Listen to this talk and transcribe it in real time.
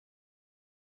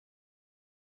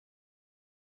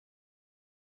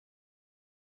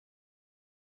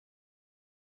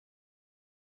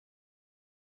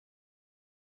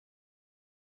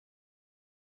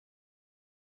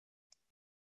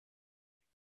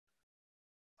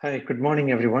Hi, good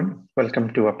morning, everyone.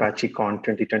 Welcome to Apache Con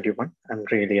 2021. I'm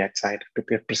really excited to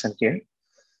be present here.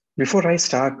 Before I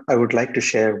start, I would like to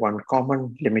share one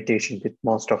common limitation with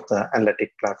most of the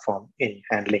analytic platform in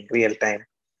handling real-time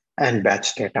and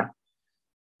batch data.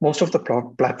 Most of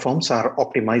the platforms are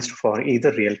optimized for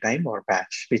either real-time or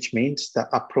batch, which means the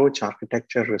approach,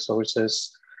 architecture,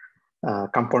 resources,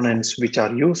 components which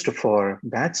are used for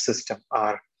batch system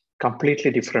are completely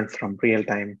different from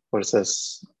real-time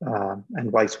versus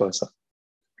and vice versa.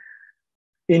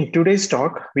 In today's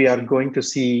talk, we are going to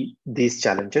see these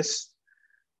challenges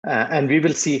and we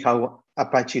will see how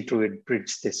Apache Druid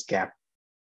bridges this gap.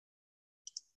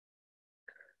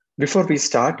 Before we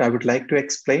start, I would like to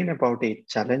explain about a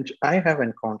challenge I have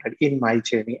encountered in my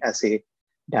journey as a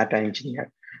data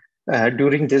engineer.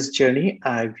 During this journey,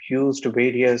 I've used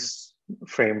various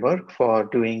framework for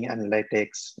doing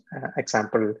analytics,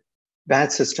 example,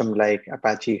 batch system like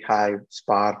Apache Hive,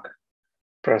 Spark,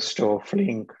 Presto,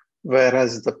 Flink,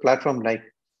 whereas the platform like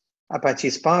Apache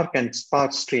Spark and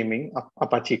Spark Streaming,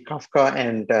 Apache Kafka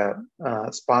and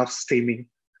Spark Streaming,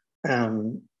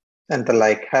 and the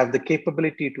like have the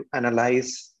capability to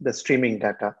analyze the streaming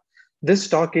data. This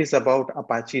talk is about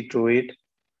Apache Druid,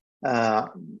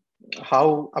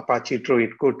 how Apache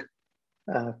Druid could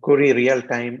query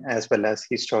real-time as well as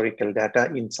historical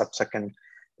data in sub-second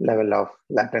level of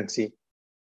latency.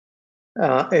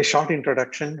 A short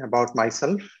introduction about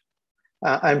myself.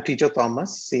 I'm Tijo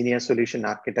Thomas, Senior Solution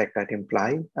Architect at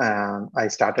Imply. I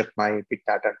started my big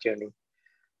data journey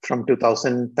from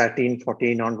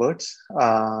 2013-14 onwards.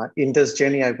 In this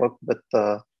journey, I worked with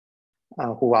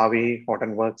Huawei,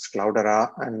 Hortonworks,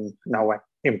 Cloudera, and now at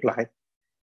Imply.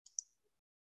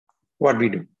 What we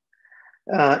do.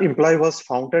 Imply was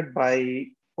founded by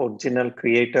original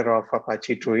creator of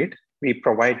Apache Druid. We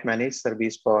provide managed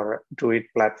service for Druid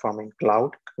platform in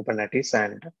cloud, Kubernetes,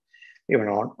 and even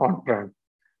on-prem.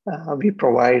 We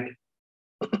provide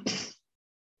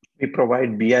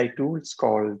BI tools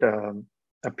called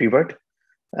a Pivot,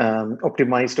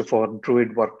 optimized for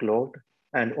Druid workload,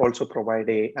 and also provide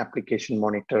a application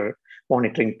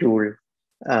monitoring tool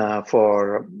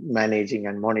for managing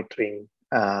and monitoring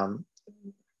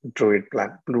Druid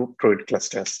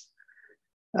clusters.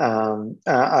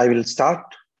 I will start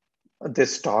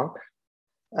this talk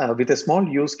with a small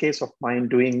use case of mine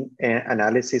doing an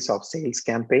analysis of sales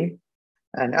campaign.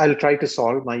 And I'll try to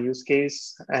solve my use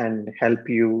case and help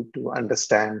you to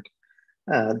understand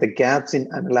the gaps in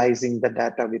analyzing the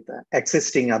data with the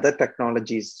existing other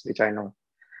technologies, which I know.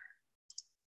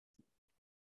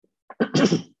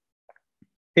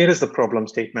 Here is the problem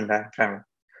statement I have.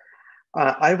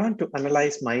 I want to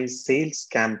analyze my sales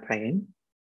campaign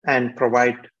and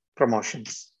provide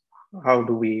promotions. How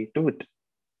do we do it?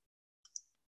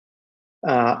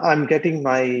 I'm getting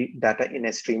my data in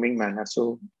a streaming manner.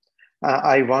 So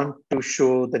I want to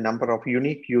show the number of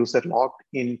unique users logged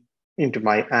into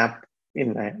my app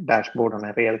in a dashboard on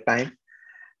a real time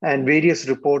and various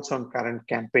reports on current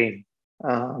campaign.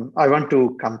 I want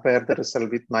to compare the result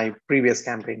with my previous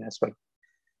campaign as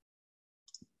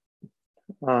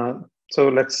well. So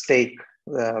let's take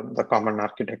the common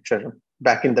architecture.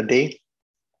 Back in the day,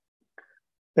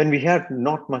 when we had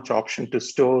not much option to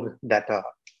store data,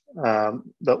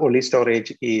 the only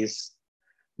storage is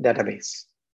database.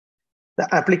 The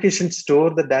application store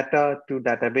the data to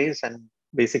database, and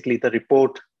basically the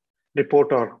report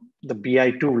or the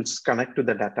BI tools connect to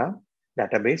the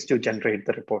database to generate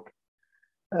the report.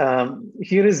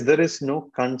 There is no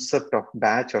concept of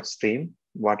batch or stream.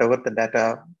 Whatever the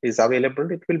data is available,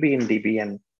 it will be in DB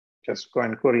and just go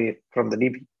and query it from the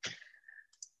DB.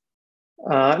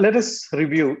 Let us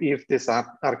review if this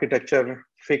architecture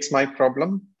fix my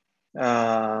problem.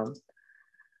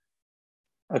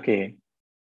 Okay,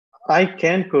 I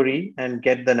can query and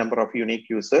get the number of unique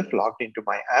users logged into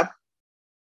my app,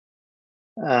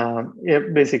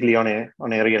 basically on a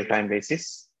real-time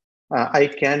basis. I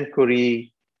can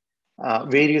query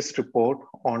various report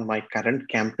on my current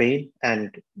campaign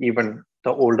and even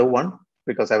the older one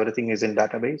because everything is in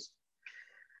database.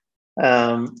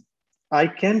 I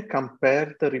can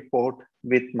compare the report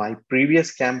with my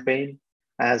previous campaign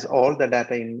as all the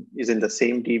data is in the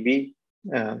same DB,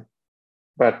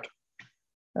 but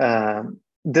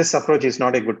this approach is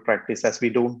not a good practice as we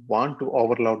don't want to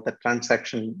overload the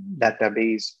transaction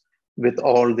database with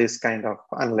all this kind of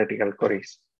analytical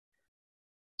queries.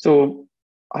 So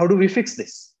how do we fix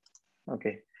this?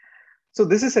 Okay, so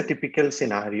this is a typical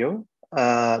scenario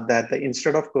that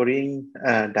instead of querying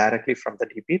directly from the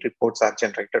DB, reports are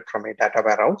generated from a data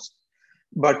warehouse.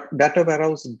 But data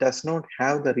warehouse does not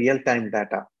have the real-time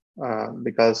data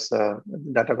because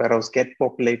data warehouse get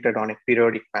populated on a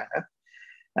periodic manner.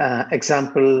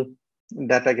 Example,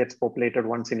 data gets populated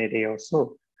once in a day or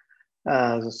so.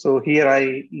 So here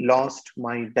I lost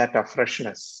my data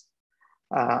freshness.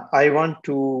 I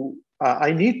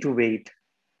need to wait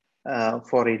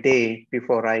for a day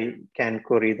before I can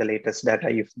query the latest data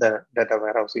if the data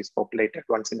warehouse is populated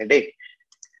once in a day.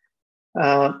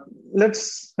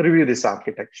 Let's review this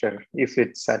architecture if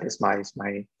it satisfies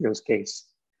my use case.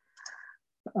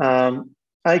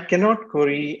 I cannot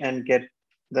query and get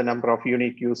the number of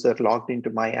unique users logged into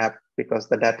my app because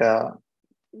the data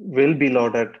will be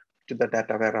loaded to the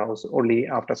data warehouse only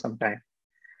after some time.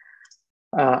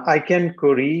 I can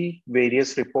query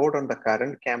various reports on the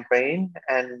current campaign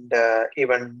and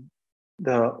even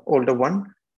the older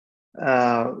one.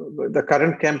 The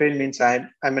current campaign means I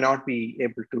may not be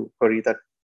able to query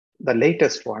the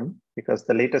latest one because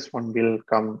the latest one will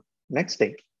come next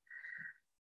day.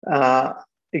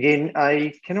 Again,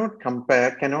 I cannot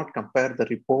compare the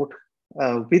report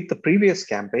with the previous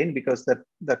campaign because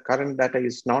the current data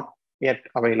is not yet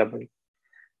available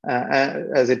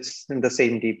as it's in the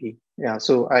same DB. Yeah,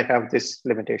 so I have this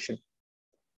limitation.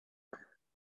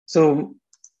 So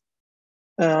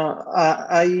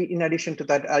in addition to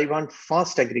that, I want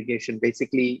fast aggregation.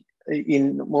 Basically,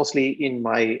 mostly in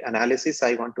my analysis,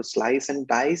 I want to slice and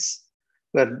dice.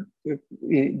 Where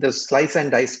the slice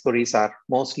and dice queries are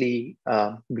mostly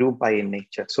group by in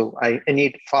nature. So I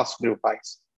need fast group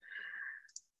bys.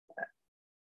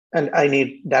 And I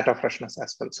need data freshness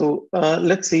as well. So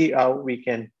let's see how we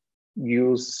can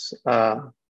use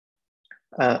some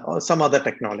other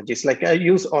technologies. Like I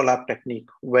use OLAP technique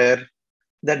where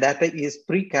the data is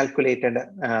pre-calculated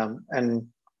and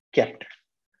kept.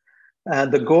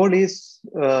 The goal is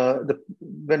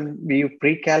when we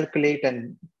pre-calculate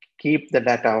and keep the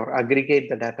data or aggregate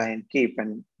the data and keep,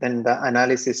 and then the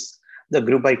analysis, the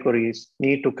group by queries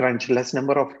need to crunch less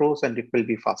number of rows and it will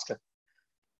be faster.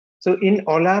 So in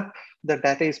OLAP, the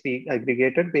data is being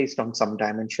aggregated based on some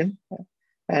dimension.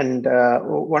 And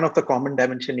one of the common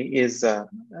dimension is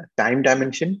time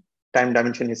dimension. Time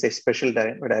dimension is a special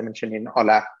dimension in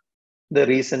OLAP. The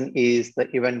reason is the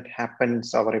event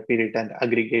happens over a period and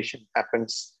aggregation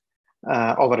happens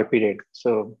over a period.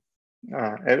 So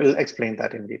I will explain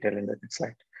that in detail in the next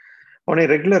slide. On a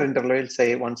regular interval,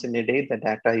 say once in a day, the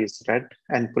data is read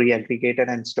and pre-aggregated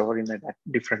and stored in a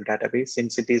different database.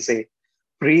 Since it is a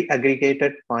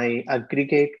pre-aggregated, my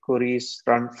aggregate queries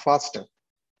run faster.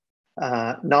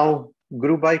 Now,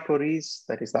 group by queries,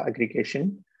 that is the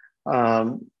aggregation,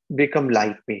 become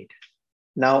lightweight.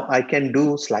 Now I can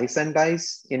do slice and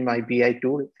dice in my BI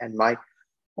tool and my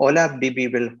OLAP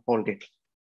DB will hold it.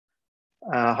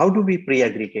 How do we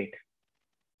pre-aggregate?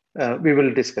 We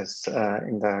will discuss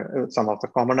in some of the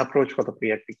common approach for the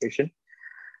pre-aggregation.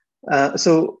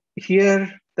 So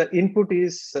here the input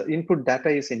data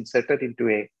is inserted into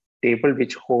a table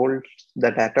which holds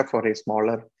the data for a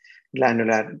smaller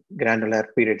granular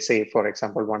period, say for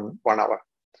example, one hour.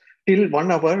 Till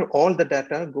 1 hour, all the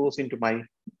data goes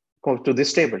to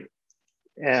this table.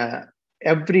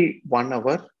 Every 1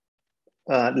 hour,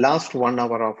 last 1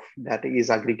 hour of data is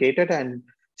aggregated and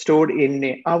stored in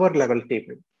a hour level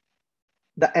table.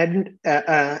 The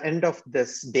end of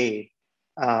this day,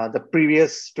 the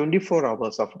previous 24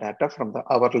 hours of data from the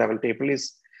hour level table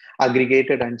is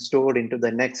aggregated and stored into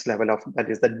the next level of,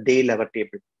 that is the day level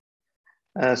table.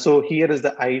 So here is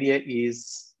the idea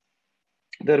is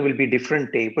there will be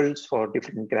different tables for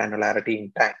different granularity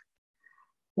in time.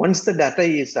 Once the data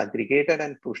is aggregated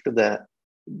and pushed to the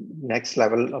next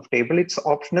level of table, it's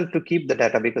optional to keep the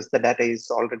data because the data is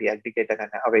already aggregated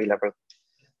and available.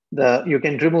 You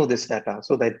can remove this data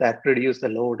so that reduces the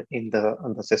load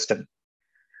on the system.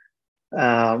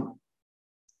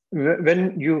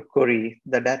 When you query,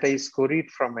 the data is queried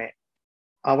from a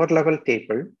hour level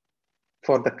table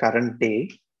for the current day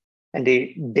and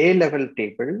a day level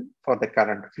table for the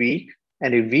current week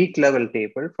and a week level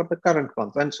table for the current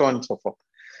month and so on and so forth.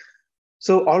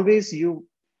 So always you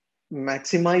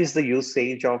maximize the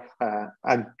usage of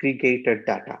aggregated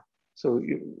data. So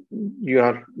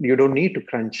you don't need to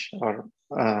crunch or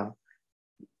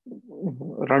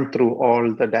run through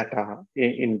all the data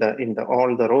in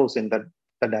all the rows in the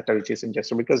data which is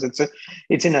ingested because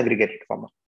it's in aggregated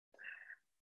format.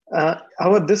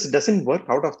 However, this doesn't work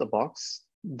out of the box.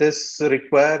 This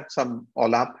requires some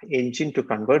OLAP engine to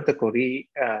convert the query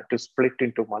to split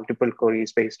into multiple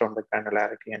queries based on the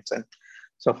granularity and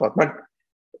so forth. But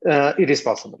it is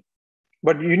possible.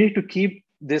 But you need to keep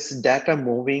this data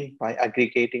moving by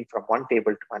aggregating from one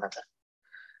table to another.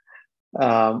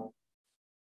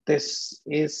 This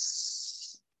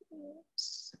is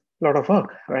a lot of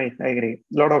work, right? I agree.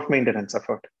 A lot of maintenance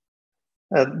effort.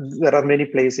 Uh, there are many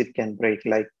places it can break,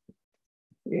 like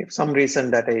if some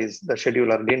reason that is the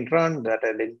scheduler didn't run,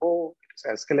 data didn't move, it's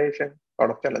escalation, a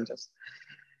lot of challenges.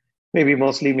 Maybe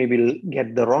mostly maybe we'll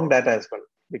get the wrong data as well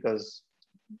because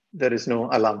there is no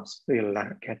alarms we'll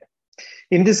not get.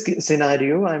 In this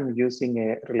scenario, I'm using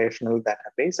a relational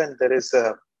database, and there is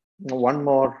one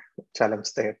more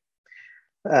challenge there.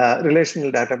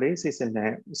 Relational database is in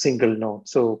a single node.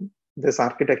 So this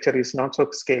architecture is not so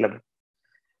scalable.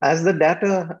 As the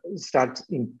data starts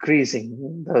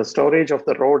increasing, the storage of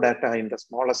the raw data in the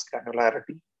smallest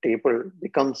granularity table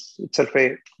becomes itself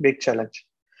a big challenge.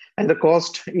 And the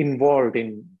cost involved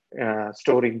in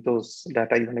storing those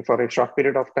data, even for a short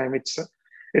period of time, it's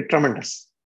tremendous.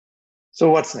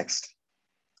 So what's next?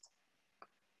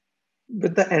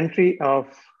 With the entry of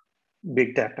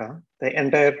big data, the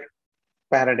entire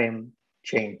paradigm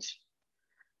change.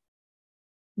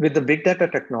 With the big data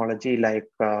technology like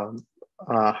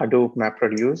Hadoop,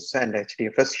 MapReduce, and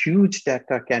HDFS, huge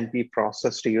data can be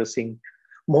processed using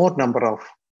more number of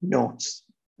nodes.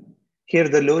 Here,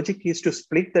 the logic is to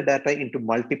split the data into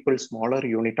multiple smaller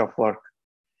unit of work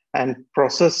and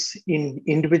process in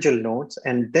individual nodes,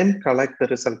 and then collect the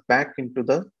result back into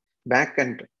the back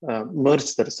and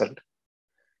merge the result.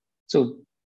 So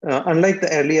unlike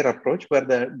the earlier approach where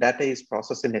the data is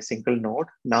processed in a single node,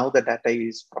 now the data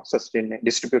is processed in a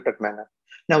distributed manner.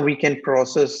 Now we can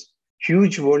process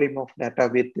huge volume of data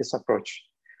with this approach.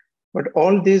 But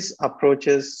all these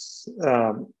approaches,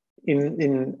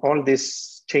 in all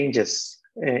these changes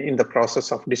in the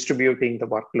process of distributing the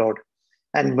workload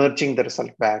and merging the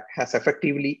result back has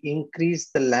effectively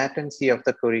increased the latency of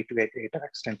the query to a greater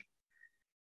extent.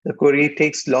 The query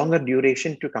takes longer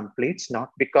duration to complete,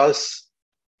 not because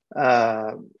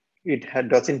it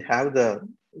doesn't have the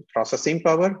processing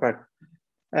power, but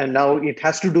now it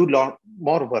has to do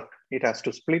more work. It has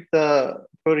to split the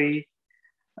query,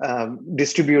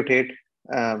 distribute it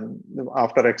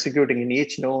after executing in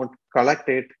each node, collect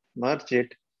it, merge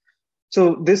it.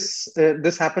 So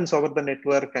this happens over the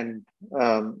network, and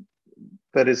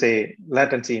there is a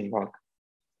latency involved.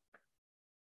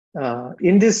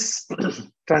 In this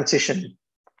transition,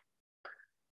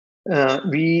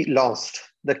 we lost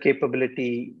the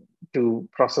capability to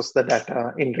process the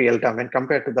data in real time when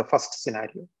compared to the first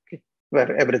scenario, okay,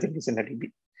 where everything is in a DB.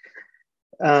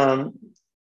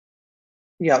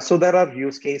 Yeah, so there are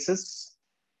use cases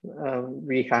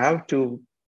we have to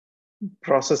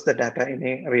process the data in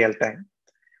a real time.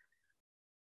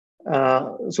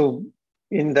 So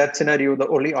in that scenario, the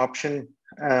only option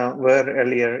where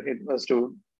earlier it was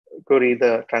to query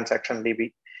the transaction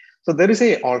DB. So there is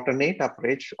a alternate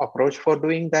approach for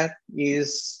doing that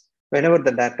is whenever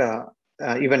the data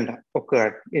event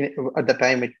occurred at the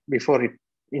time before it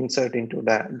insert into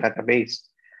the database,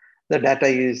 the data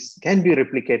can be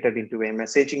replicated into a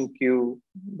messaging queue,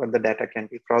 but the data can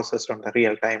be processed on the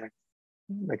real time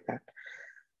like that.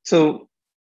 So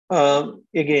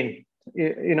again,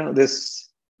 it's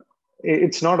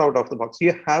not out of the box.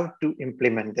 You have to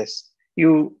implement this.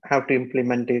 You have to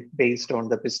implement it based on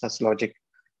the business logic.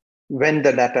 When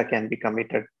the data can be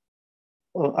committed,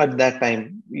 at that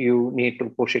time, you need to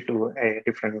push it to a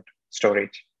different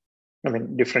storage.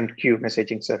 Different queue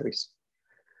messaging service.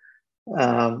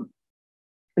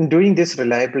 Doing this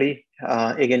reliably,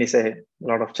 again, is a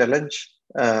lot of challenge.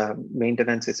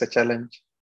 Maintenance is a challenge.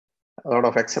 A lot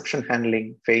of exception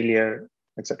handling, failure,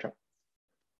 etc.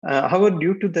 However,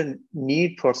 due to the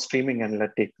need for streaming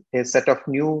analytics, a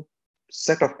new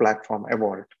set of platform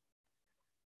evolved.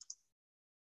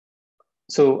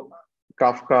 So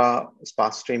Kafka,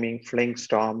 sparse streaming, Flink,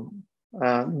 Storm,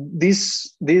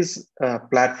 these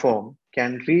platform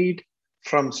can read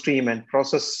from stream and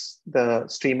process the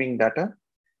streaming data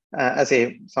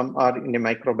some are in a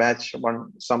micro batch,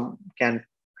 some can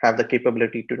have the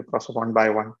capability to process one by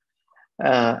one,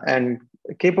 and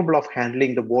capable of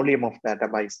handling the volume of data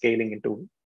by scaling into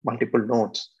multiple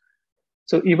nodes.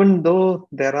 So even though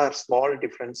there are small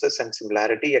differences and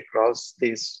similarity across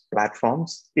these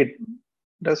platforms, it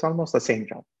does almost the same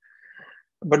job.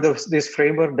 But this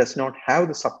framework does not have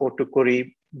the support to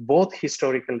query both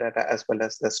historical data as well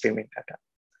as the streaming data.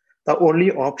 The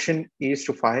only option is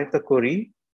to fire the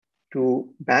query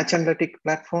to batch analytic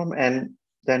platform and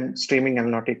then streaming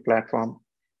analytic platform.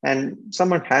 And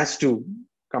someone has to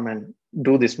come and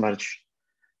do this merge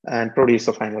and produce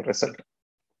a final result.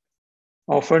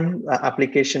 Often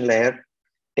application layer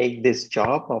take this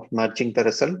job of merging the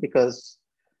result because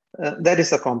that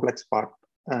is a complex part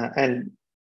and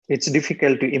it's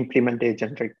difficult to implement a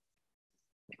generic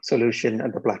solution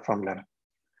at the platform level.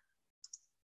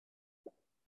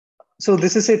 So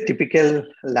this is a typical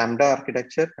Lambda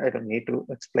architecture. I don't need to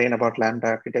explain about Lambda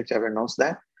architecture, everyone knows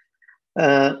that.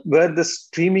 Where the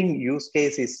streaming use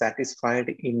case is satisfied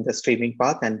in the streaming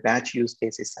path and batch use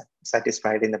case is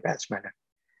satisfied in the batch manner.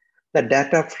 The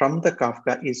data from the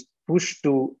Kafka is pushed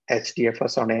to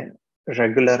HDFS on a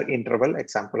regular interval,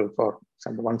 example for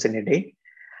example, once in a day.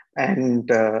 And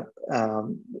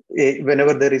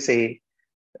whenever there is a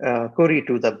query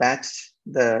to the batch,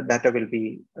 the data will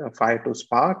be fired to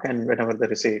Spark. And whenever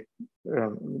there is a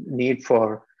need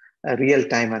for a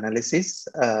real-time analysis,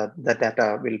 the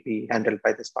data will be handled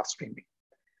by the Spark streaming.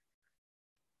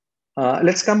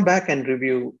 Let's come back and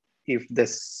review if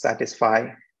this satisfy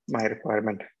my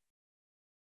requirement.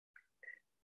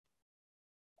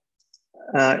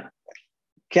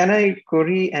 Can I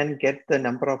query and get the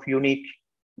number of unique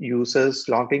users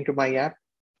logged into my app?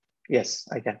 Yes,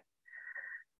 I can.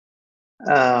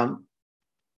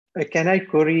 Can I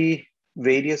query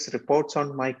various reports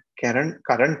on my current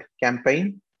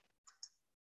campaign?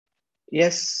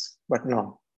 Yes, but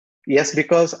no. Yes,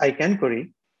 because I can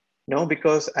query. No,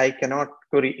 because I cannot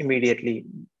query immediately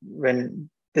when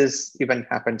this event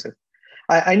happens.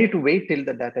 I need to wait till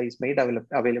the data is made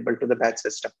available to the batch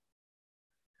system.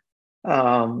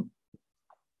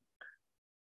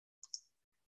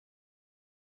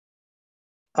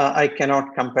 I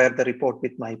cannot compare the report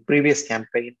with my previous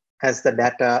campaign as the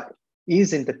data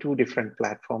is in the two different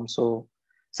platforms. So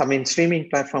some in streaming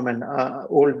platform and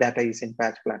old data is in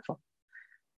batch platform.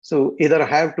 So either I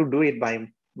have to do it by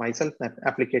myself, that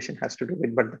application has to do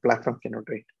it, but the platform cannot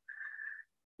do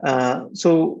it.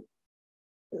 So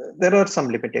there are some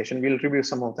limitations. We'll review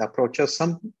some of the approaches.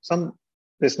 Some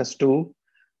business do,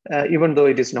 even though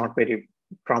it is not very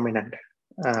prominent.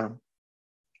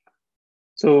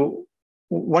 So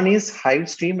one is Hive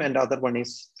Stream and other one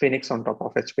is Phoenix on top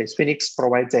of HBase. Phoenix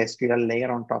provides a SQL layer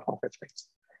on top of HBase.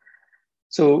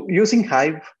 So using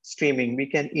Hive streaming, we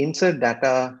can insert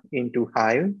data into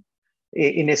Hive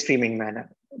in a streaming manner,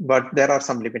 but there are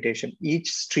some limitations.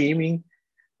 Each streaming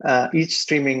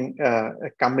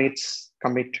commit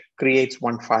creates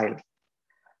one file.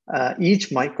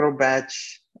 Each micro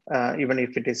batch, even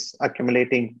if it is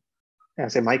accumulating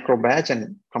as a micro batch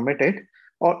and committed,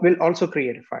 will also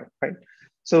create a file, right?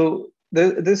 So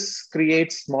this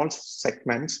creates small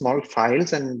segments, small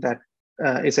files, and that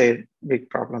is a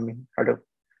big problem in Hadoop.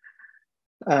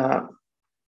 Now,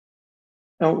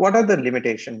 what are the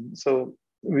limitations? So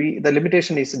the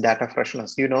limitation is data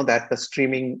freshness. You know that the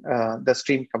stream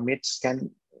commits can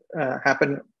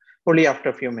happen only after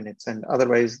a few minutes, and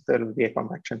otherwise there will be a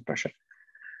compaction pressure.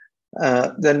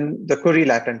 Then the query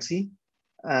latency.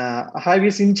 Hive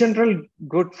is in general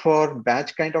good for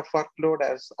batch kind of workload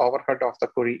as overhead of the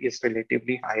query is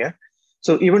relatively higher.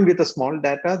 So even with the small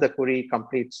data, the query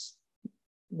completes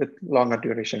with longer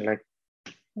duration, like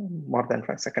more than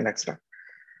 5 seconds extra.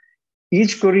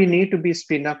 Each query need to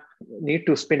spin up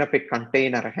a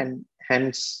container,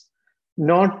 hence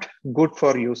not good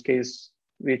for use case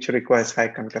which requires high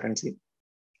concurrency.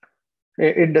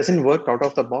 It doesn't work out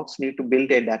of the box. Need to build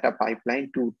a data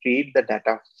pipeline to read the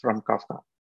data from Kafka.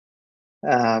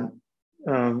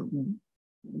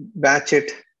 Batch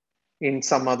it in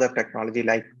some other technology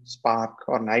like Spark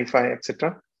or NiFi,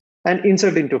 etc., and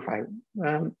insert into Hive.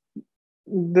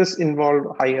 This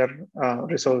involved higher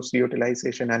resource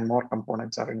utilization and more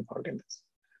components are involved in this.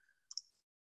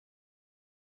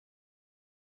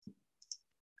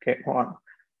 Okay,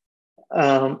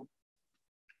 on.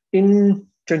 In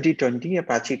 2020,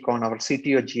 ApacheCon, our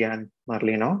CTO Gian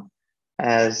Merlino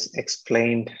has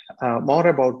explained more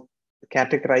about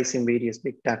categorizing various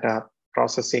big data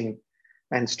processing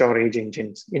and storage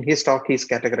engines. In his talk, he's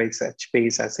categorized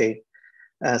HBase as a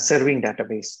serving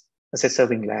database, as a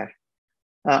serving layer.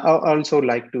 I also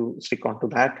like to stick on to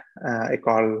that. I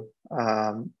call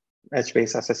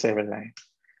HBase as a serving layer.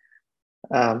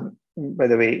 By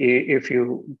the way, if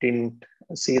you didn't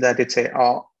see that, it's a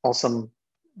awesome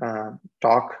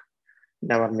talk.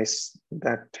 Never miss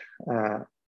that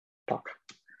talk.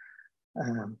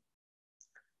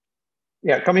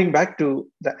 Yeah, coming back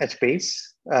to the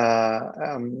HBase.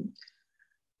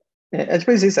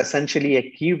 HBase is essentially a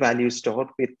key value store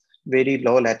with very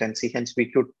low latency. Hence,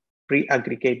 we could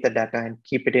pre-aggregate the data and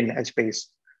keep it in HBase.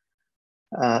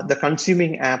 The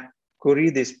consuming app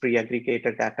query this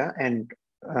pre-aggregated data and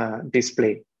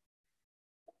display.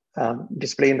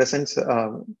 Display in the sense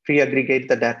pre-aggregate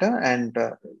the data and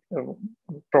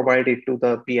provide it to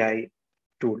the PI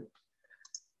tool.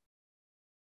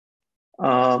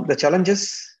 The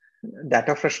challenges,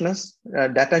 data freshness.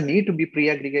 Data need to be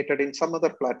pre-aggregated in some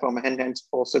other platform, and hence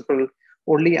possible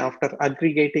only after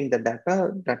aggregating the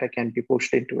data can be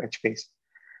pushed into HBase.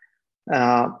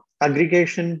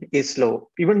 Aggregation is slow,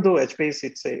 even though HBase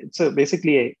it's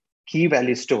basically a key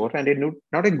value store and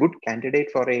not a good candidate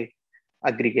for a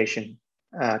aggregation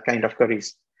kind of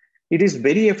queries. It is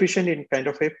very efficient in kind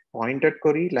of a pointed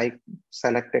query, like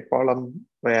select a column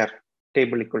where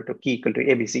table equal to key equal to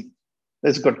ABC.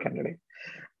 That's a good candidate,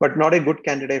 but not a good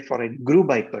candidate for a group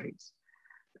by queries.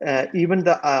 Even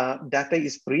the data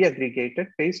is pre-aggregated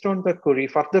based on the query.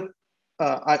 Further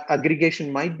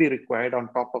aggregation might be required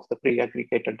on top of the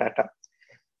pre-aggregated data.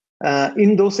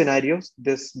 In those scenarios,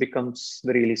 this becomes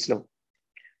really slow.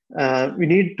 We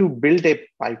need to build a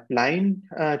pipeline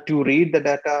to read the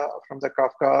data from the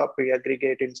Kafka,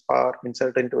 pre-aggregate in Spark,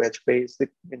 insert into HBase. It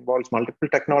involves multiple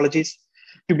technologies.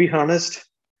 To be honest,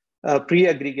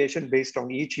 pre-aggregation based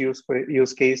on each use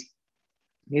case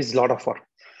is a lot of work.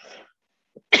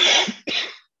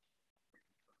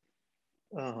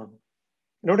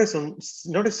 Not a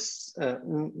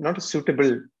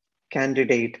suitable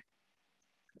candidate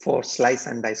for slice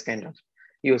and dice kind of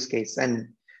use case, and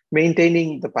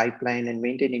maintaining the pipeline and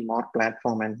maintaining more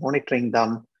platform and monitoring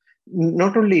them,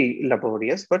 not only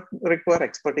laborious, but require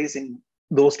expertise in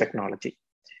those technology.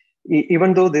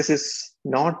 Even though this is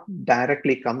not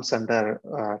directly comes under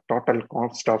total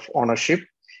cost of ownership,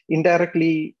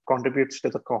 indirectly contributes to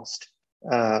the cost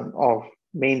of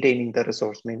maintaining the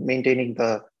resource, maintaining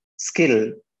the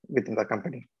skill within the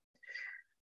company.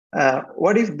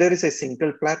 What if there is a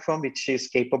single platform which is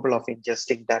capable of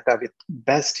ingesting data with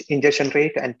best ingestion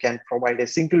rate and can provide a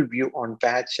single view on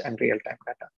batch and real-time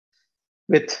data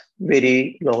with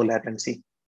very low latency?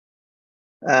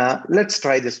 Let's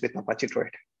try this with Apache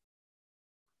Druid.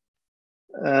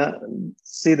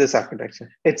 See this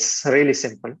architecture. It's really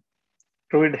simple.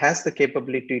 Druid has the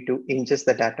capability to ingest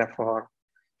the data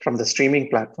from the streaming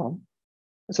platform.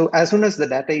 So as soon as the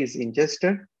data is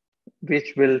ingested,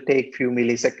 which will take few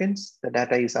milliseconds, the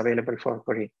data is available for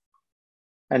query.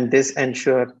 And this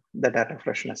ensures the data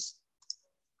freshness.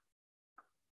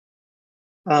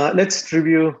 Let's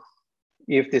review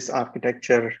if this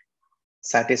architecture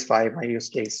satisfies my use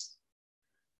case.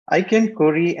 I can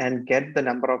query and get the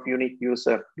number of unique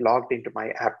users logged into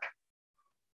my app.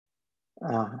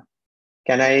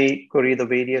 Can I query the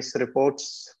various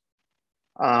reports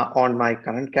on my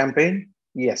current campaign?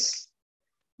 Yes.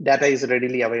 Data is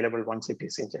readily available once it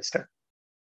is ingested.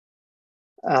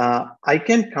 I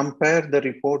can compare the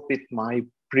report with my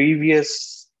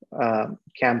previous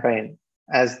campaign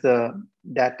as the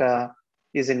data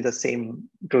is in the same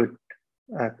Druid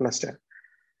cluster.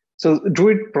 So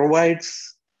Druid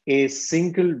provides a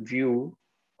single view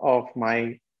of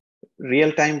my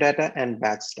real-time data and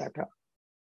batch data.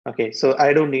 Okay, so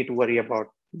I don't need to worry about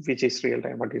which is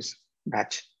real-time, what is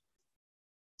batch.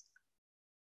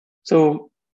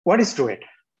 So what is Druid?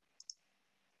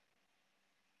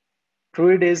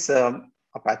 Druid is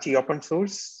Apache open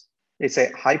source. It's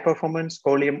a high-performance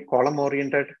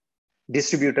column-oriented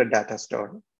distributed data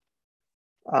store.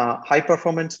 High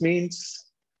performance means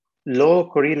low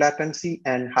query latency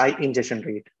and high ingestion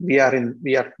rate. We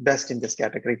are best in this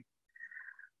category.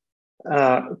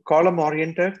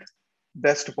 Column-oriented,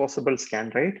 best possible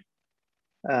scan rate.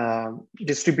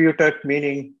 Distributed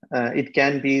meaning it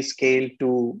can be scaled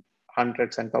to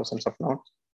hundreds and thousands of nodes.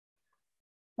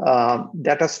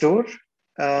 Data store,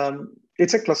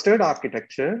 it's a clustered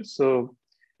architecture. So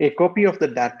a copy of the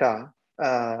data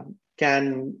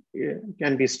can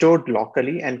be stored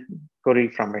locally and query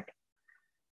from it.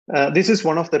 This is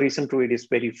one of the reasons Druid is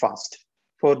very fast.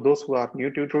 For those who are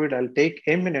new to Druid, I'll take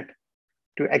a minute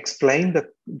to explain the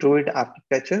Druid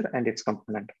architecture and its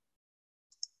component.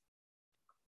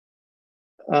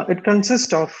 It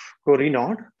consists of query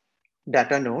node,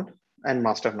 data node, and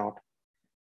master node.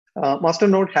 Master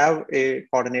node have a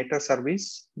coordinator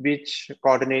service which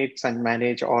coordinates and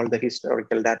manage all the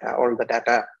historical data, all the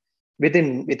data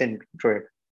within Druid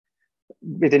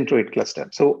cluster.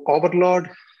 So overload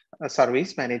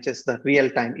service manages the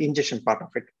real-time ingestion part of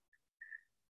it.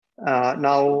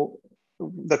 Now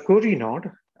the query node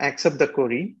accept the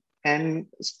query and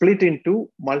split into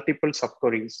multiple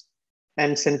subqueries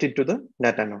and sent it to the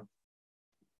data node.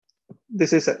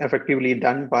 This is effectively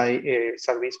done by a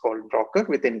service called broker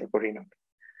within the query node.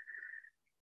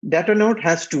 Data node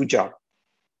has two jobs.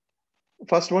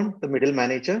 First one, the middle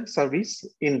manager service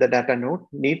in the data node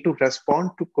need to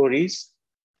respond to queries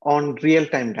on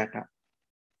real-time data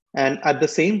and at the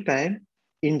same time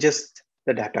ingest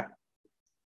the data.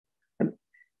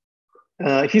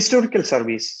 Historical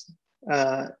service,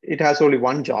 it has only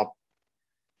one job.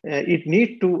 It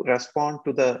needs to respond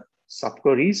to the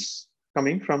subqueries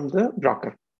coming from the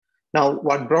broker. Now,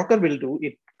 what broker will do,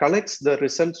 it collects the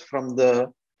results from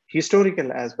the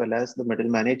historical as well as the middle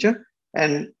manager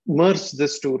and merge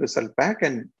this to result back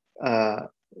and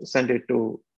send it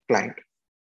to client.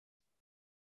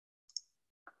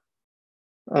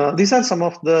 These are some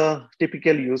of the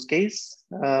typical use case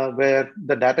where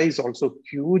the data is also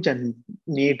huge and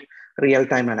need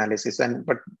real-time analysis.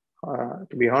 But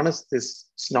to be honest, this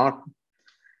is not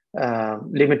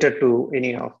limited to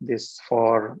any of these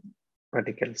 4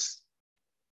 verticals.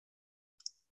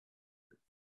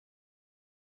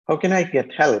 How can I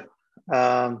get help?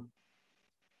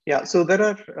 Yeah, so there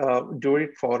are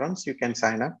Druid forums you can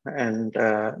sign up, and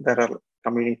there are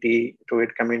community,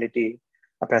 Druid community,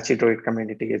 Apache Druid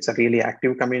community. It's a really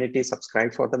active community.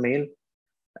 Subscribe for the mail.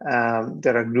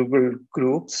 There are Google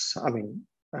groups,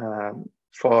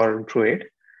 for Druid.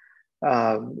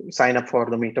 Sign up for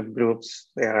the meetup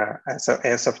groups. There are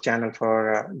SF channel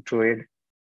for Druid.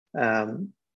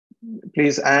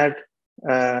 Please add,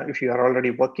 if you are already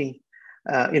working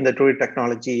in the Druid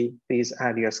technology, please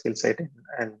add your skill set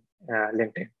and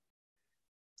LinkedIn.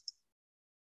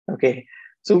 Okay,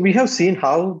 so we have seen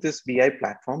how this BI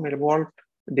platform evolved,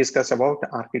 discussed about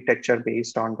architecture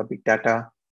based on the big data,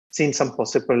 seen some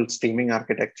possible streaming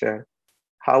architecture,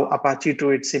 how Apache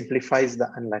Druid simplifies the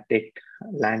analytic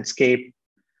landscape,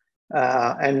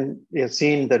 and we have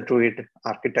seen the Druid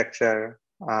architecture.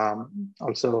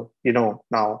 Also, you know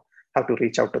now how to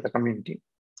reach out to the community.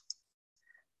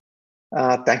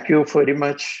 Thank you very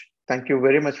much. Thank you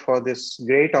very much for this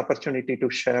great opportunity to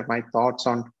share my thoughts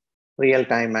on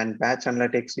real-time and batch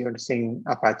analytics using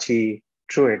Apache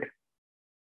Druid.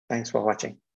 Thanks for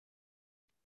watching.